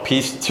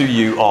peace to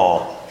you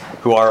all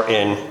who are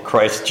in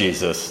Christ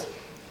Jesus.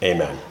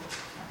 Amen.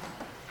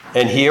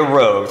 And he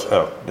arose,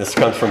 this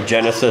comes from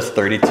Genesis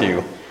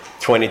 32,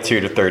 22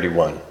 to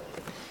 31.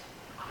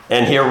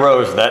 And he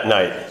arose that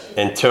night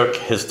and took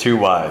his 2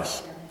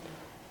 wives,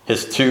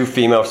 his 2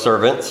 female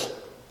servants,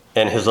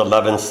 and his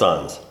 11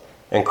 sons,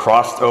 and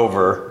crossed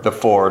over the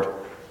ford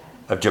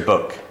of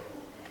Jabbok.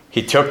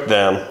 He took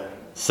them,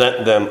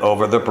 sent them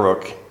over the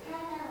brook,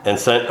 and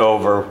sent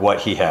over what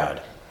he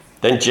had.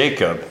 Then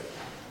Jacob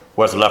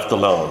was left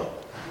alone,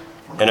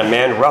 and a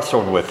man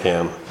wrestled with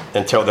him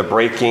until the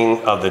breaking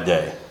of the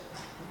day.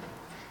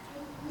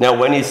 Now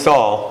when he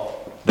saw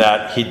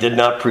that he did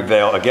not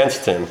prevail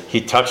against him, he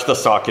touched the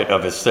socket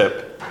of his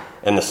hip,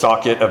 and the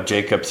socket of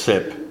Jacob's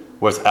hip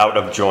was out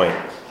of joint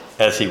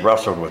as he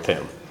wrestled with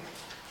him.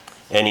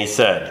 And he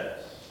said,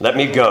 "Let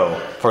me go,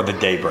 for the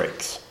day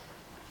breaks."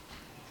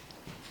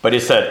 But he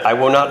said, "I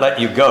will not let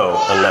you go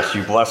unless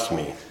you bless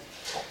me."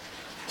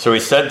 So he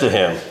said to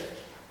him,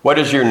 "What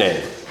is your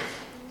name?"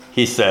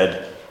 He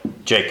said,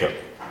 "Jacob."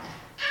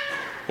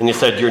 And he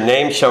said, "Your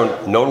name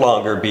shall no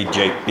longer be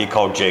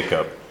called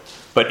Jacob,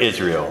 but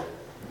Israel.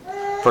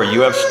 For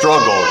you have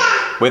struggled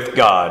with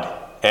God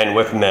and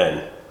with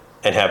men,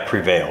 and have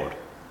prevailed."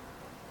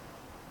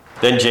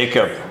 Then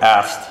Jacob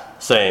asked,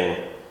 saying,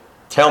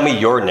 "Tell me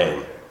your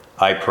name,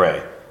 I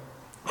pray."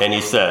 And he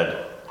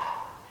said,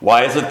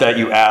 "Why is it that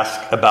you ask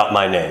about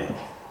my name?"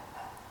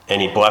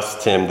 And he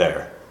blessed him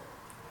there.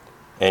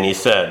 And he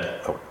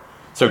said,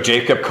 so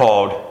Jacob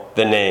called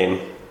the name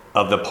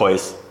of the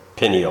place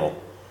Peniel,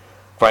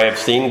 for I have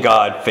seen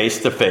God face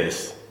to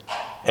face,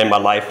 and my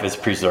life is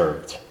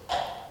preserved.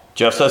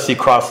 Just as he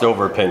crossed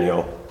over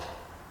Peniel,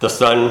 the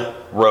sun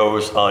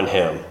rose on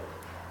him,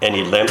 and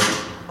he limped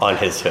on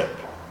his hip.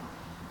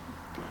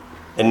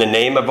 In the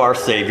name of our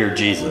Savior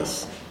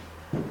Jesus,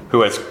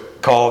 who has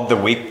called the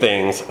weak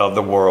things of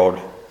the world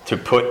to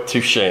put to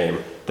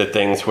shame the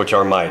things which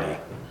are mighty,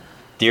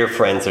 dear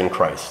friends in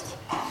Christ.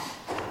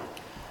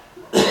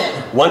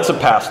 Once a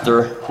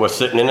pastor was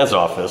sitting in his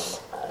office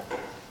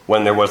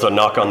when there was a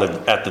knock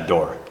at the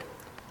door.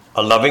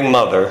 A loving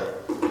mother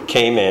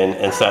came in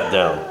and sat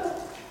down,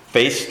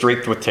 face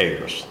streaked with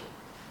tears.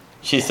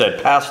 She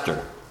said, "Pastor,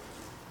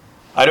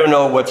 I don't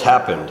know what's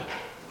happened.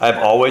 I've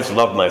always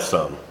loved my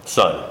son.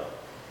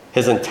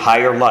 His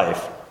entire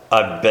life,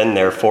 I've been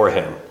there for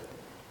him.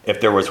 If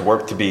there was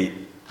work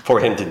for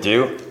him to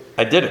do,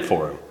 I did it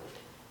for him.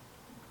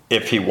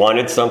 If he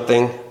wanted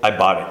something, I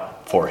bought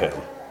it for him.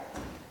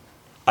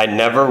 I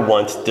never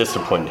once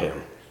disciplined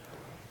him,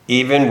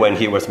 even when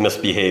he was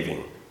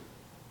misbehaving.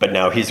 But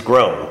now he's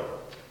grown.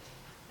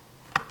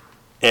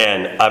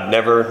 And I've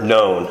never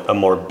known a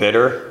more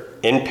bitter,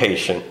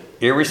 impatient,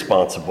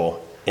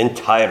 irresponsible,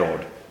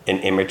 entitled,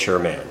 and immature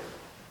man.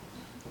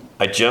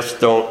 I just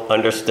don't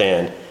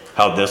understand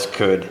how this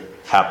could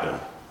happen.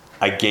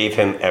 I gave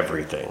him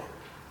everything."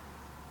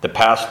 The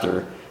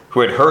pastor,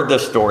 who had heard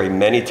this story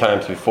many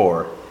times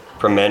before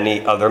from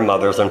many other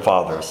mothers and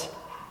fathers,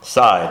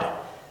 sighed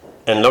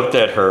and looked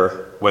at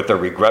her with a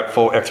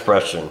regretful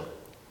expression.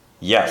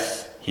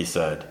 "Yes," he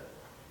said,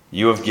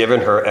 "you have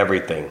given her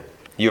everything.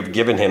 You have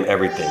given him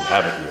everything,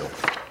 haven't you?"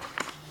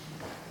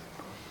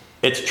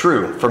 It's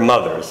true for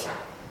mothers,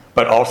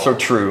 but also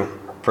true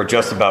for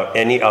just about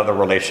any other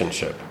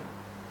relationship.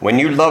 When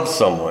you love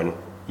someone,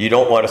 you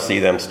don't want to see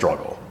them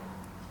struggle.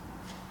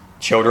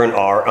 Children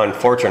are,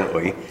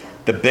 unfortunately,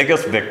 the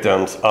biggest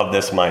victims of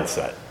this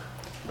mindset.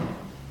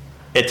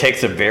 It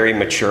takes a very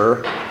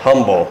mature,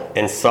 humble,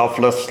 and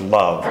selfless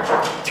love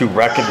to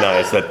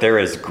recognize that there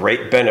is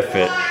great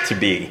benefit to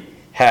be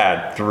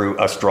had through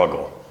a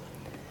struggle.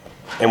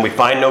 And we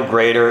find no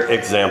greater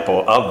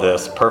example of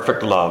this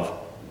perfect love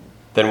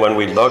than when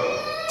we look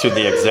to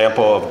the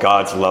example of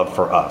God's love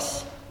for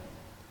us,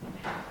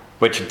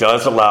 which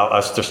does allow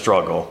us to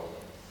struggle,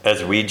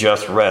 as we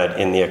just read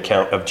in the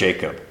account of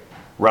Jacob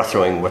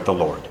wrestling with the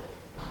Lord.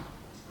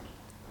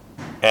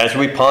 As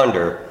we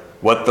ponder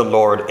what the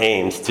Lord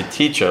aims to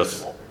teach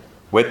us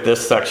with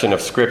this section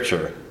of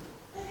Scripture,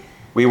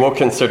 we will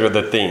consider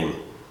the theme,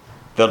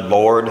 "The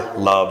Lord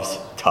loves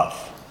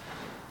tough."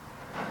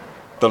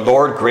 The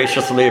Lord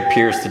graciously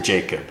appears to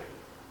Jacob.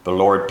 The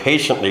Lord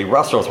patiently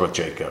wrestles with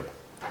Jacob.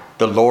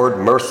 The Lord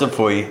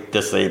mercifully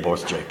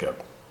disables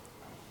Jacob.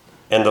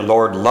 And the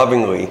Lord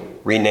lovingly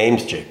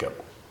renames Jacob.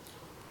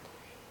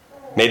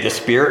 May the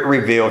Spirit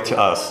reveal to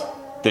us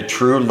the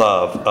true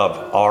love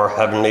of our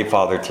Heavenly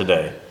Father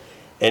today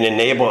and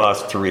enable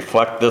us to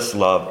reflect this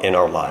love in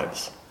our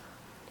lives.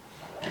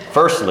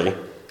 Firstly,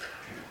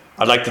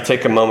 I'd like to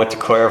take a moment to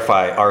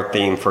clarify our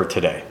theme for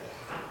today.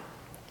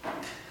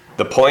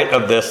 The point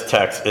of this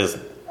text is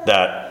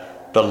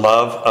that the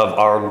love of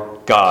our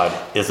God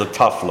is a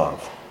tough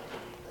love.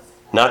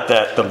 Not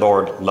that the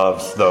Lord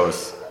loves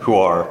those who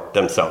are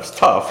themselves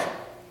tough.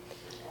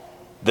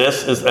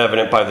 This is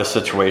evident by the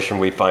situation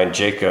we find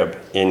Jacob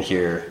in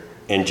here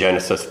in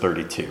Genesis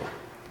 32.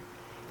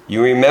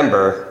 You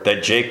remember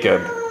that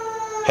Jacob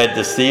had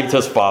deceived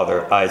his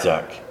father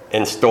Isaac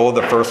and stole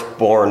the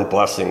firstborn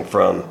blessing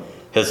from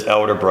his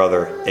elder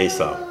brother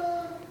Esau.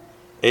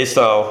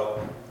 Esau,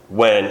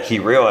 when he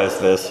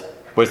realized this,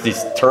 was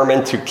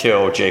determined to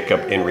kill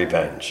Jacob in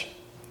revenge.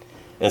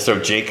 And so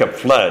Jacob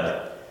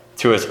fled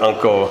to his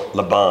uncle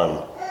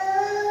Laban.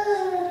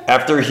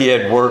 After he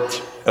had worked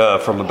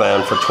for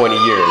Laban for 20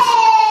 years,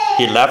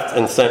 he left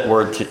and sent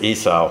word to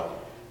Esau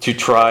to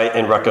try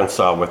and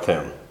reconcile with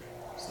him.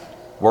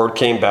 Word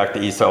came back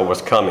that Esau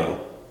was coming,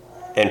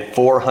 and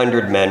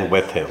 400 men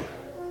with him.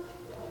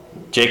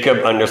 Jacob,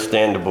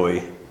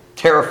 understandably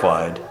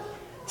terrified,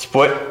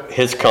 split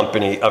his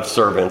company of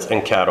servants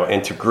and cattle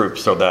into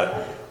groups so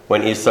that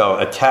when Esau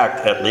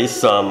attacked, at least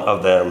some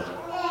of them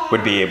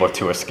would be able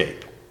to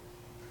escape.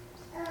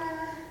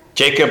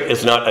 Jacob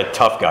is not a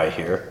tough guy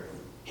here.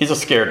 He's a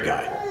scared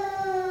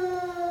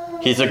guy.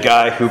 He's a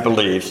guy who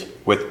believes,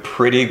 with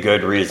pretty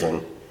good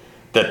reason,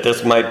 that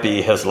this might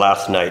be his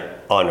last night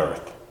on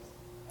earth.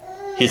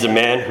 He's a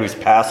man whose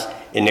past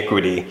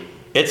iniquity,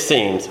 it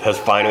seems, has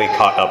finally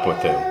caught up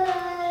with him.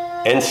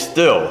 And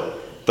still,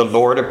 the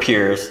Lord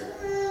appears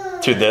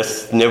to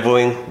this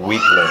sniveling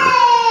weakling,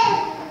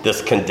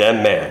 this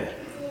condemned man.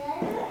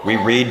 We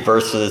read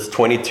verses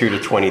 22 to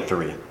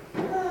 23.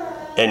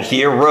 And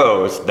he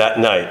arose that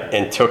night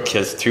and took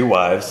his 2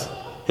 wives,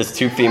 his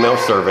 2 female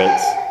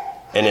servants,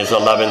 and his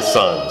 11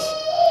 sons,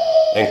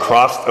 and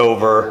crossed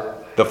over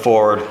the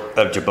ford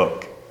of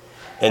Jabbok,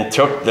 and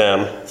took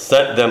them,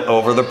 sent them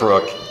over the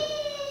brook,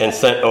 and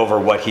sent over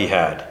what he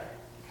had.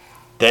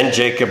 Then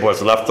Jacob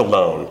was left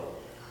alone,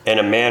 and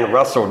a man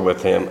wrestled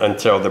with him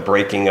until the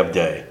breaking of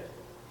day.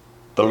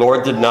 The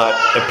Lord did not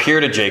appear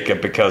to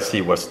Jacob because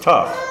he was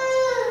tough,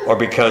 or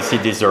because he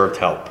deserved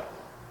help.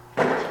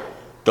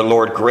 The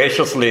Lord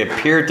graciously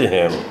appeared to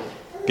him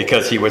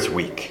because he was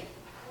weak.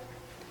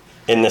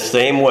 In the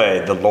same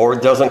way, the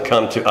Lord doesn't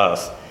come to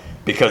us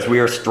because we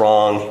are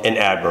strong and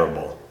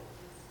admirable.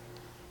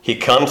 He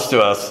comes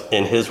to us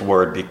in his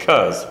word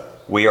because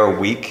we are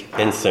weak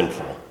and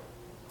sinful.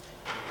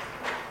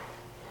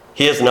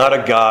 He is not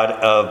a God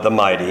of the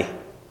mighty,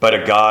 but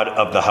a God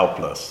of the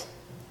helpless.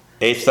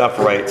 Asaph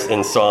writes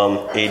in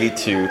Psalm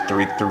 82,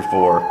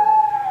 3-4,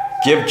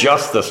 "Give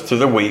justice to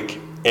the weak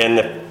and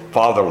the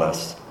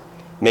fatherless.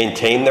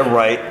 Maintain the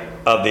right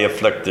of the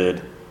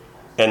afflicted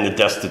and the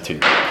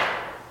destitute.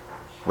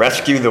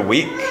 Rescue the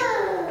weak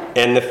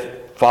and the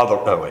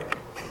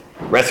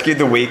Rescue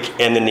the weak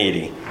and the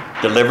needy.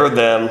 Deliver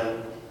them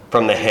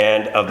from the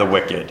hand of the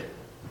wicked."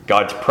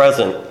 God's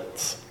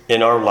presence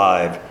in our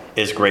life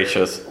is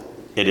gracious.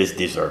 It is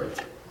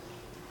deserved.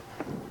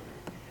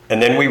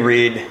 And then we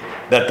read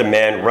that the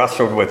man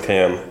wrestled with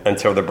him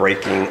until the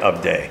breaking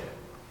of day.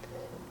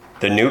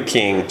 The New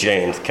King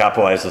James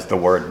capitalizes the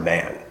word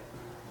man,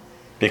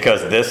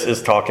 because this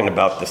is talking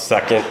about the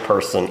second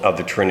person of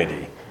the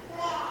Trinity,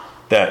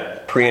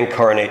 that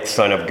pre-incarnate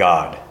Son of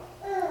God.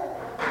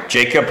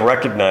 Jacob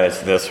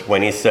recognized this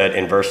when he said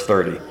in verse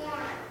 30,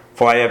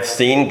 "For I have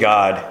seen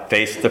God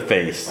face to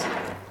face,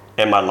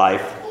 and my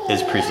life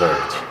is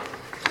preserved."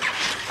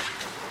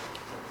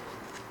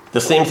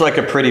 This seems like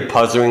a pretty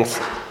puzzling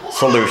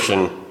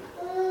solution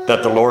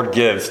that the Lord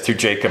gives to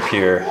Jacob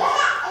here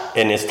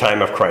in his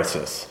time of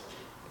crisis.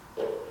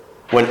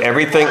 When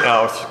everything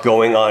else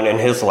going on in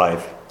his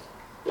life,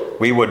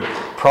 we would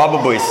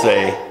probably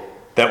say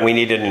that we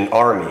needed an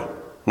army,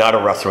 not a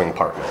wrestling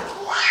partner.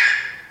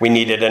 We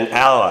needed an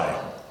ally,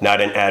 not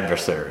an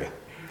adversary.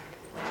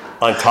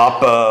 On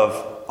top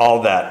of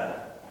all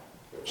that,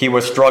 he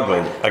was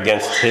struggling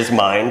against his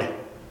mind.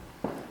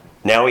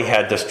 Now he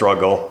had to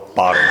struggle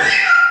bodily.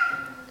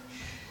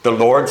 The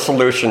Lord's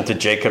solution to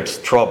Jacob's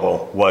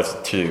trouble was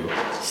to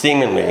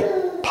seemingly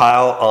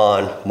pile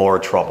on more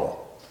trouble.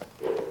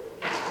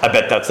 I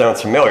bet that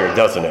sounds familiar,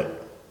 doesn't it?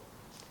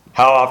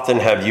 How often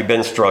have you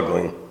been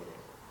struggling,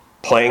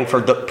 praying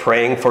for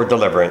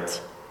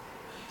deliverance,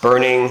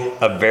 burning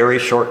a very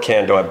short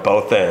candle at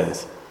both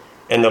ends,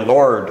 and the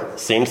Lord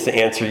seems to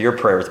answer your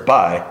prayers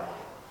by,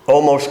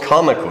 almost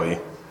comically,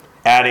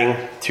 adding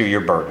to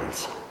your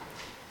burdens?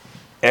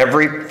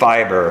 Every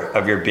fiber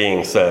of your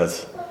being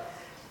says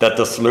that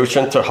the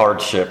solution to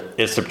hardship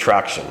is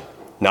subtraction,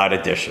 not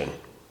addition.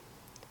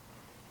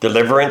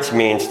 Deliverance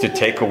means to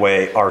take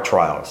away our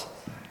trials,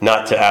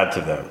 not to add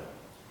to them.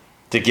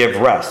 To give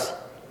rest,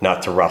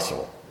 not to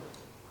wrestle.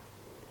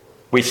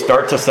 We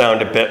start to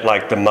sound a bit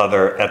like the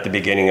mother at the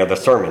beginning of the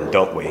sermon,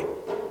 don't we?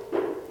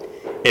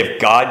 If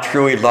God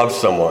truly loves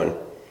someone,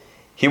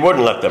 he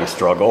wouldn't let them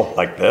struggle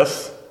like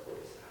this.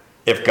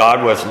 If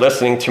God was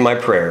listening to my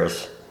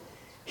prayers,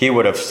 he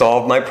would have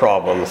solved my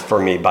problems for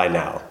me by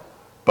now.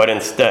 But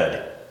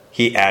instead,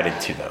 he added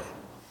to them.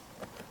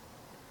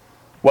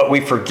 What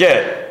we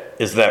forget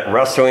is that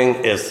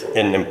wrestling is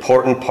an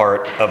important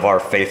part of our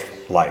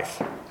faith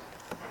life.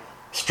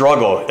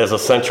 Struggle is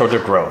essential to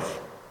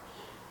growth.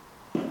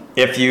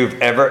 If you've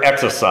ever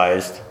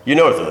exercised, you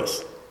know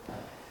this.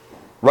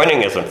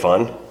 Running isn't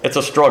fun, it's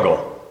a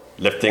struggle.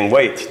 Lifting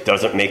weights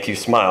doesn't make you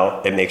smile,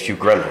 it makes you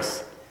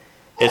grimace.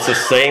 It's the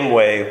same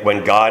way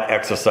when God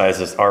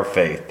exercises our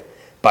faith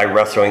by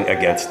wrestling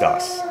against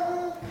us.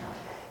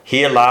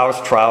 He allows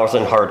trials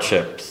and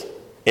hardships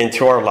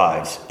into our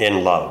lives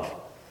in love,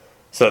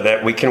 so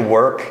that we can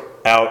work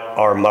out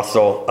our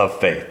muscle of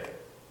faith.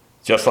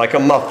 Just like a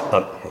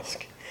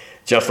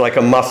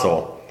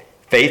muscle,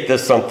 faith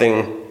is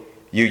something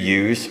you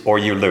use or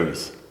you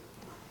lose.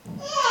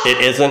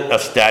 It isn't a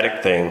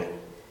static thing.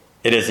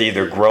 It is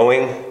either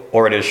growing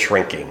or it is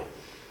shrinking.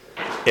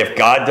 If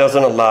God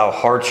doesn't allow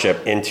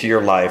hardship into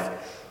your life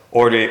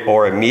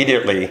or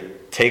immediately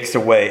takes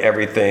away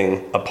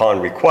everything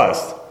upon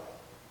request,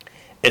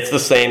 it's the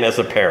same as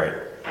a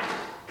parent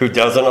who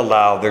doesn't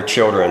allow their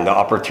children the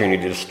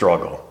opportunity to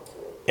struggle,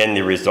 and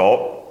the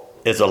result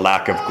is a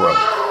lack of growth.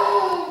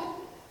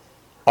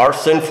 Our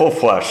sinful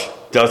flesh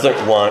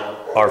doesn't want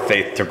our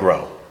faith to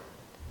grow.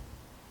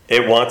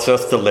 It wants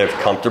us to live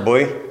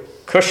comfortably,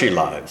 cushy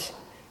lives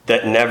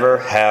that never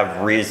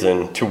have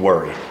reason to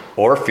worry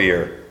or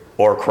fear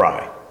or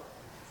cry.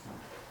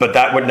 But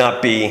that would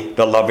not be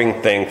the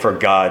loving thing for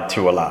God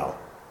to allow.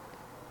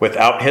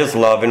 Without his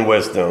love and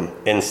wisdom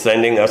in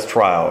sending us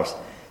trials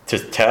to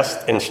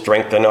test and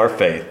strengthen our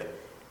faith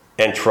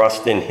and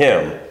trust in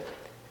him,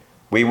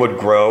 we would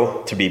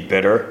grow to be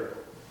bitter,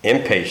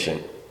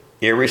 impatient,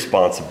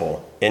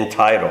 irresponsible,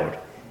 entitled,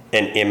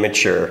 and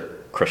immature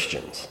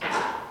Christians.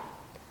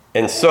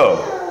 And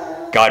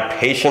so, God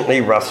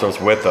patiently wrestles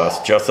with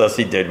us just as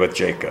he did with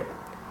Jacob.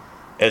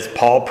 As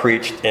Paul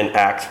preached in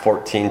Acts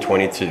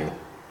 14:22,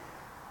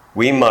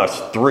 we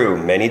must,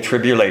 through many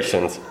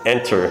tribulations,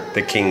 enter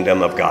the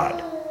kingdom of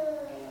God.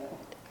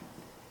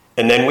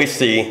 And then we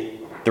see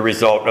the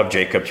result of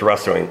Jacob's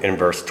wrestling in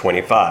verse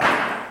 25.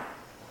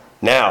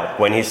 Now,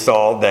 when he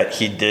saw that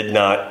he did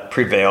not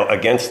prevail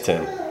against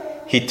him,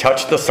 he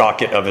touched the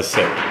socket of his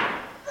hip,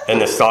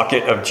 and the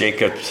socket of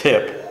Jacob's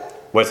hip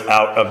was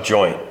out of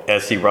joint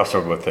as he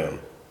wrestled with him.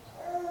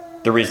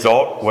 The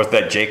result was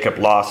that Jacob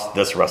lost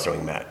this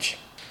wrestling match.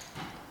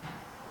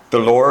 The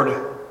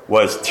Lord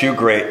was too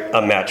great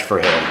a match for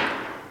him,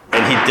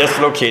 and he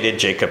dislocated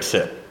Jacob's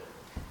hip.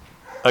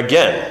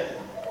 Again,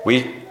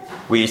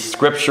 we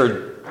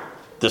scripture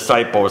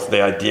disciples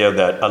the idea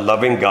that a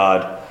loving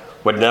God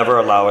would never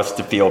allow us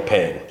to feel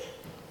pain.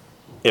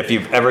 If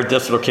you've ever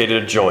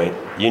dislocated a joint,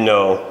 you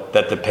know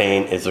that the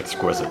pain is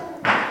exquisite.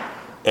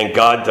 And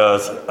God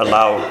does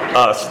allow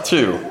us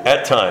too,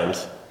 at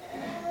times,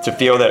 to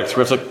feel that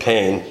exquisite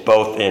pain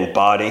both in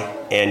body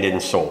and in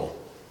soul.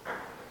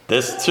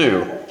 This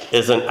too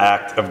is an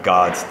act of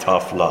God's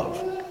tough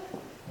love.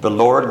 The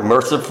Lord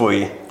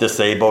mercifully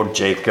disabled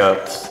Jacob.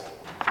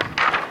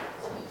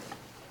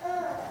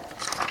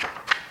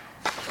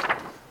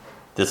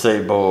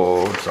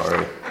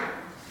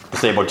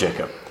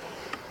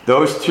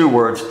 Those two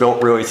words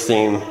don't really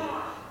seem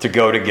to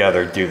go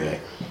together, do they?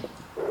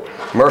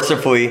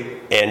 Mercifully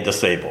and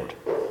disabled.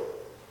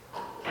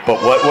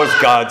 But what was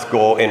God's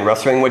goal in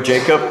wrestling with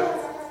Jacob?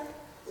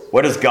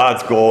 What is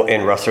God's goal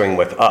in wrestling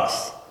with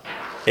us?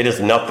 It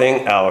is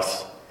nothing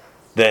else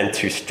than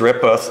to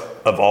strip us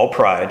of all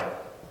pride,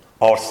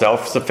 all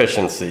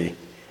self-sufficiency,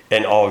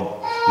 and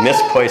all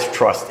misplaced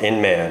trust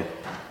in man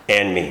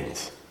and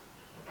means.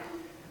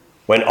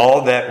 When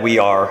all that we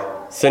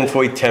are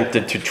sinfully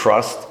tempted to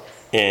trust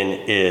in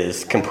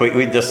is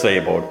completely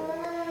disabled,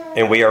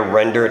 and we are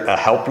rendered a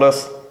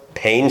helpless,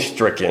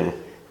 pain-stricken,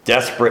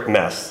 desperate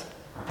mess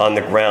on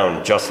the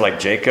ground just like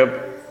Jacob,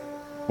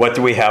 what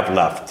do we have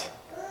left?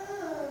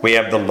 We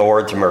have the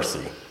Lord's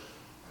mercy.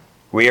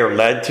 We are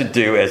led to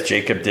do as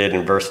Jacob did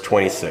in verse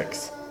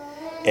 26.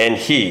 And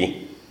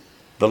he,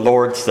 the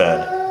Lord,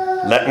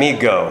 said, "Let me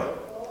go,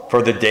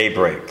 for the day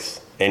breaks."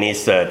 And he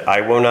said,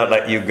 "I will not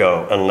let you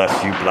go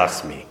unless you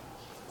bless me."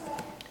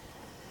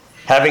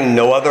 Having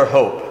no other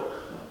hope,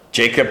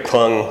 Jacob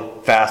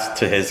clung fast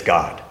to his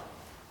God.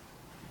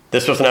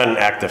 This was not an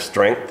act of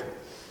strength,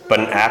 but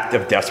an act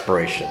of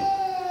desperation.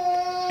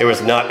 It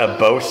was not a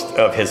boast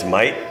of his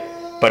might,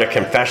 but a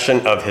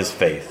confession of his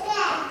faith.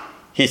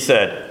 He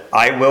said,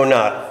 "I will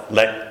not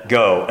let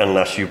go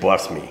unless you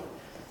bless me."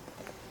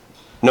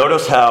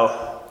 Notice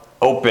how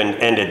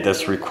open-ended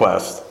this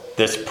request,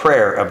 this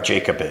prayer of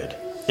Jacob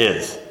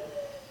is.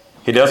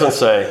 He doesn't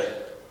say,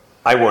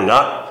 "I will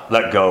not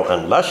let go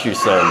unless you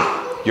send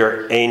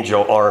your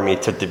angel army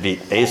to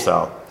defeat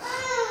Esau."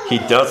 He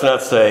does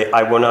not say,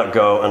 "I will not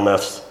go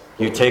unless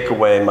you take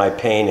away my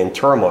pain and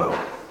turmoil."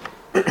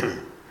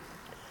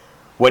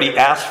 What he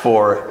asked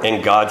for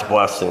in God's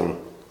blessing,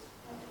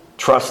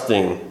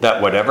 trusting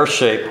that whatever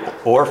shape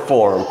or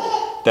form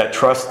that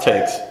trust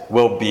takes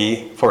will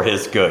be for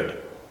his good,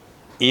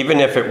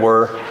 even if it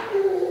were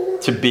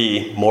to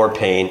be more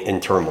pain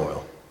and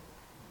turmoil.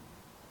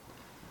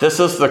 This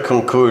is the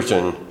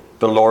conclusion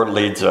the Lord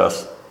leads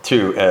us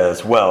to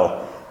as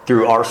well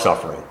through our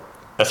suffering,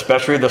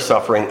 especially the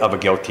suffering of a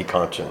guilty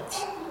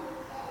conscience.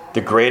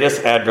 The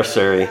greatest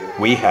adversary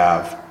we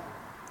have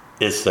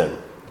is sin.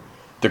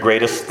 The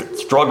greatest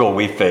struggle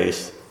we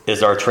face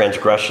is our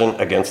transgression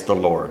against the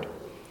Lord,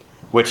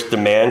 which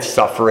demands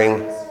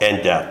suffering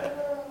and death.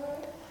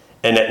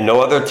 And at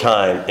no other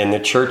time in the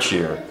church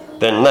year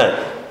than Lent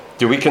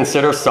do we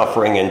consider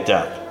suffering and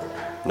death.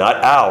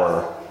 Not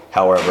our,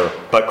 however,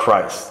 but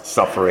Christ's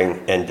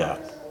suffering and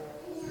death.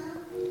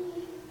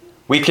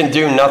 We can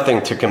do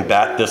nothing to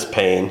combat this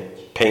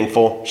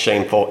painful,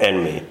 shameful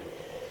enemy,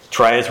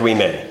 try as we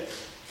may.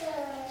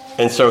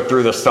 And so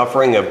through the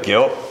suffering of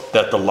guilt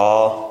that the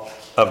law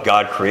of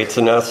God creates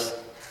in us,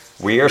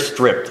 we are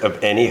stripped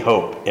of any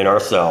hope in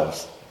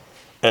ourselves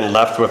and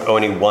left with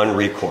only one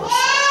recourse: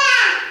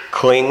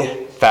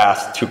 cling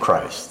fast to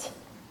Christ.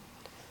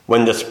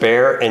 When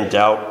despair and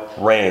doubt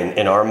reign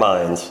in our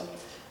minds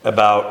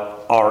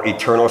about our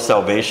eternal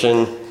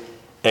salvation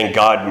and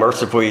God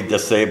mercifully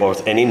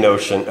disables any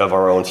notion of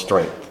our own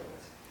strength,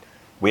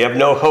 we have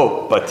no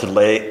hope but to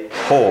lay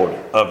hold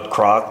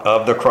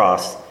of the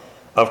cross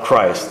of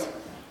Christ,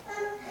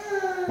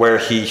 where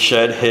he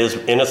shed his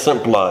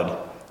innocent blood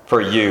for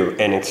you,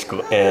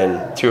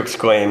 and to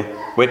exclaim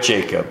with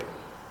Jacob,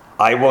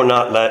 "I will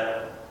not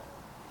let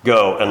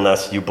go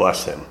unless you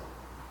bless him."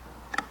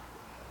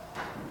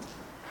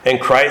 And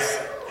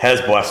Christ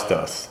has blessed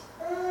us.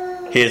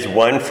 He has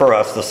won for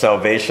us the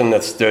salvation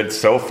that stood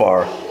so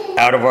far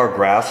out of our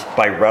grasp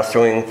by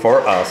wrestling for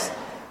us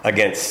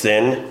against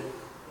sin,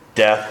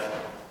 death,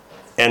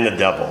 and the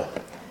devil,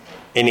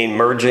 in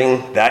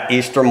emerging that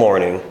Easter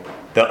morning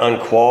the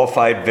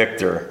unqualified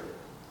victor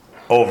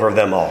over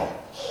them all.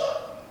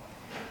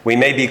 We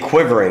may be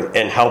quivering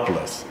and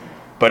helpless,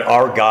 but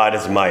our God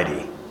is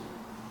mighty.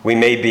 We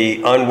may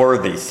be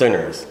unworthy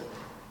sinners,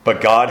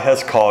 but God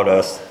has called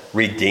us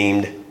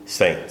redeemed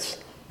saints.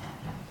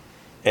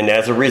 And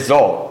as a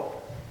result,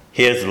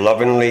 he has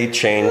lovingly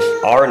changed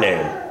our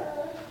name,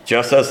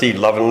 just as he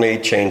lovingly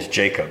changed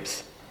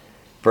Jacob's.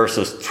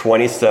 Verses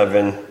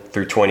 27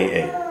 through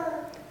 28.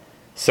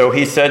 So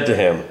he said to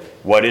him,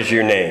 "What is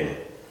your name?"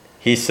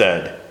 He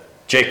said,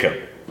 "Jacob."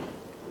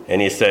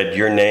 And he said,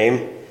 "Your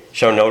name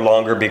shall no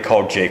longer be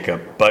called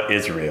Jacob, but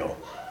Israel.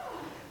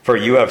 For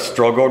you have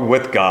struggled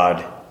with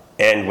God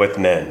and with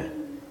men,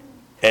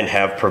 and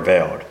have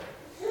prevailed."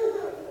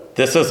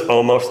 This is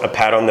almost a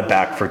pat on the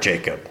back for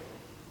Jacob.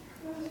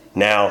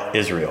 Now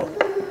Israel.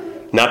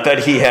 Not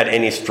that he had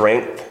any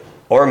strength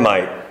or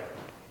might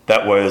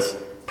that was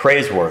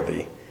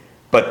praiseworthy,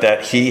 but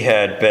that he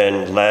had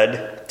been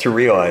led to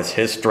realize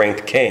his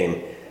strength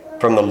came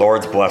from the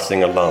Lord's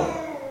blessing alone.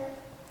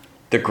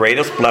 The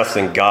greatest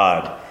blessing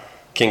God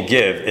can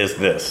give is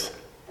this: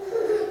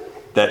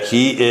 that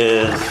he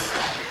is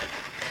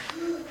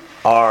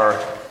our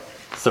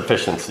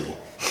sufficiency,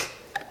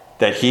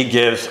 that he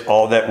gives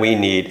all that we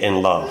need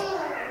in love,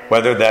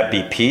 whether that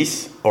be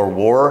peace or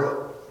war,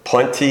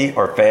 plenty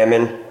or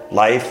famine,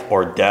 life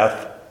or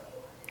death,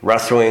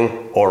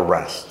 wrestling or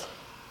rest.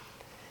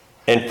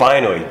 And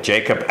finally,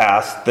 Jacob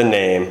asked the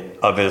name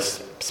of his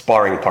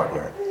sparring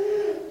partner,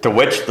 to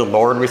which the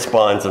Lord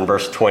responds in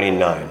verse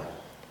 29,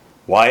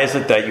 "Why is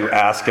it that you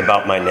ask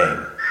about my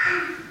name?"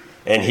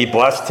 And he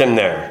blessed him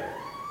there.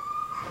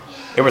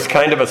 It was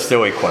kind of a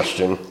silly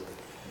question.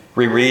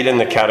 We read in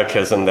the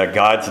Catechism that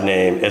God's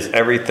name is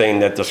everything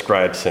that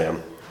describes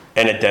him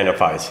and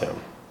identifies him.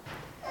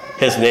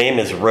 His name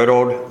is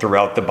riddled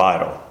throughout the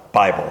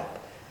Bible.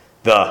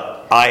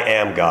 The I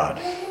am God,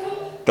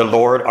 the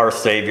Lord our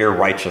Savior,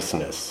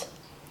 righteousness.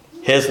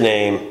 His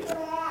name,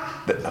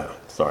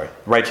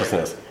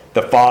 righteousness,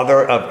 the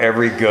Father of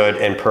every good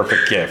and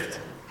perfect gift,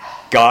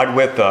 God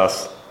with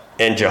us,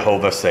 and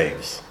Jehovah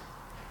saves.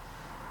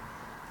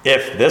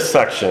 If this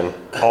section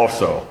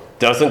also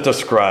doesn't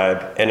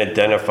describe and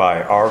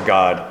identify our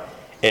God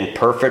in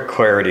perfect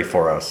clarity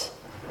for us,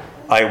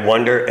 I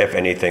wonder if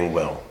anything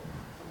will.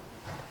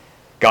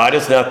 God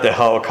is not the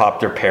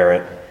helicopter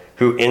parent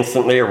who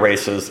instantly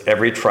erases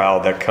every trial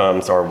that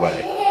comes our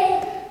way.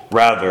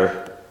 Rather,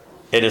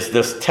 it is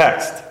this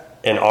text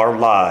in our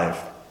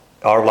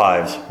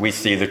lives we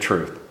see the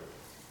truth.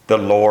 The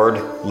Lord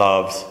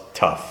loves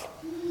tough.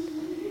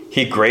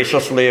 He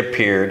graciously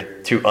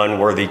appeared to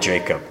unworthy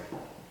Jacob,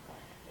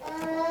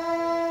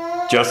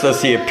 just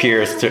as he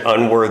appears to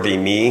unworthy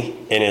me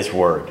in his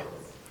word.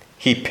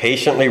 He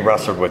patiently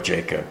wrestled with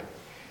Jacob,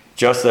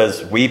 just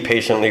as we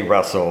patiently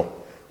wrestle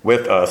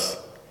with us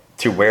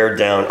to wear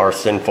down our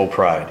sinful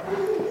pride.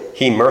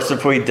 He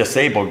mercifully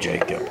disabled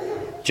Jacob,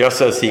 just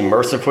as he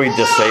mercifully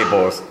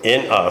disables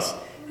in us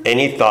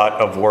any thought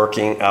of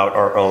working out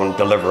our own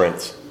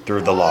deliverance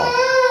through the law.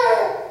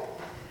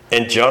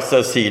 And just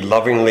as he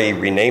lovingly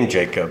renamed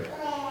Jacob,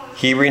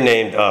 he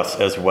renamed us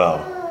as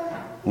well,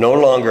 no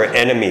longer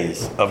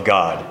enemies of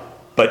God,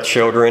 but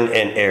children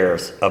and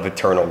heirs of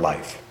eternal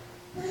life.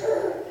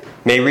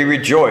 May we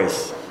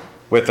rejoice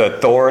with a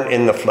thorn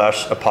in the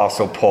flesh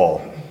Apostle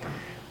Paul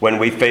when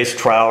we face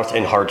trials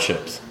and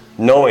hardships,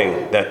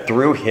 knowing that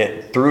through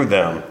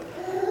them,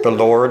 the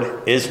Lord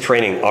is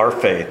training our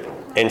faith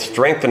and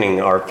strengthening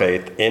our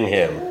faith in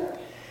him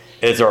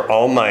as our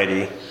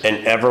almighty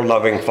and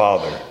ever-loving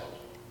Father,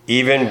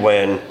 even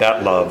when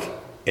that love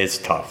is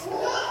tough.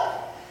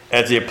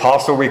 As the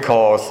apostle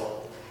recalls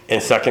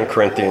in 2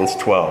 Corinthians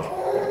 12,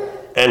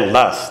 "And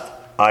lest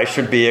I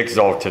should be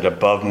exalted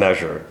above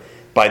measure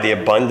by the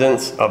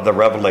abundance of the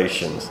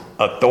revelations,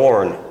 a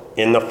thorn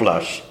in the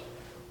flesh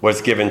was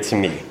given to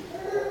me,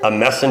 a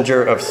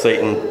messenger of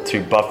Satan to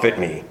buffet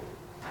me,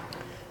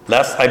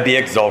 lest I be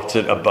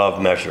exalted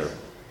above measure.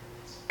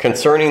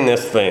 Concerning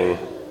this thing,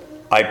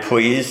 I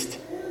pleased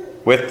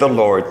with the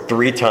Lord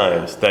 3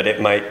 times that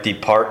it might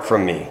depart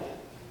from me.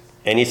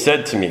 And he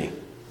said to me,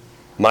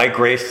 my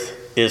grace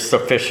is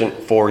sufficient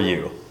for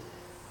you,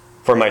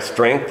 for my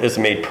strength is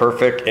made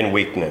perfect in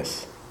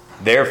weakness.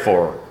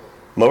 Therefore,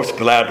 most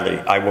gladly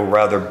I will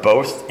rather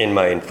boast in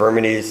my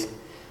infirmities,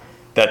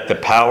 that the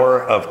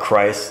power of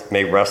Christ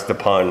may rest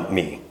upon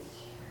me.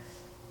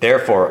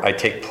 Therefore, I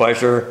take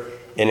pleasure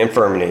in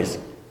infirmities,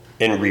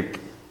 in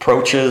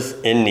reproaches,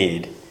 in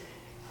need,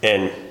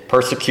 in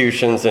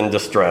persecutions and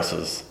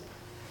distresses,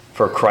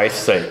 for Christ's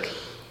sake.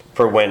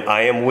 For when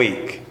I am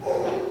weak,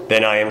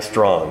 then I am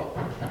strong.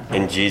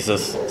 In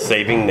Jesus'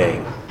 saving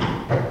name,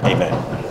 amen.